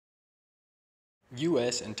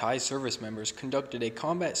U.S. and Thai service members conducted a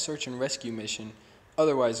combat search and rescue mission,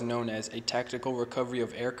 otherwise known as a Tactical Recovery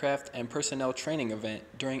of Aircraft and Personnel Training event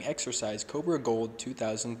during exercise Cobra Gold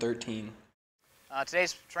 2013.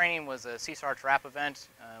 Today's training was a CSAR trap event.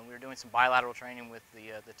 We were doing some bilateral training with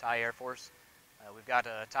the Thai Air Force. We've got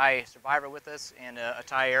a Thai survivor with us and a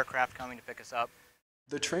Thai aircraft coming to pick us up.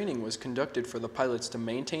 The training was conducted for the pilots to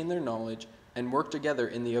maintain their knowledge and work together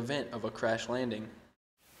in the event of a crash landing.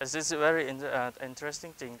 This is a very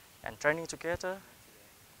interesting thing, and training together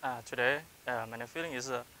today, my feeling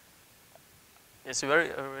is it's very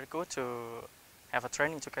good to have a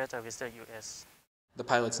training together with the U.S. The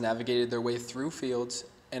pilots navigated their way through fields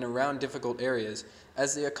and around difficult areas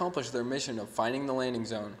as they accomplished their mission of finding the landing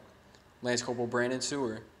zone. Lance Corporal Brandon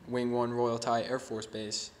Sewer, Wing 1 Royal Thai Air Force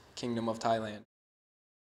Base, Kingdom of Thailand.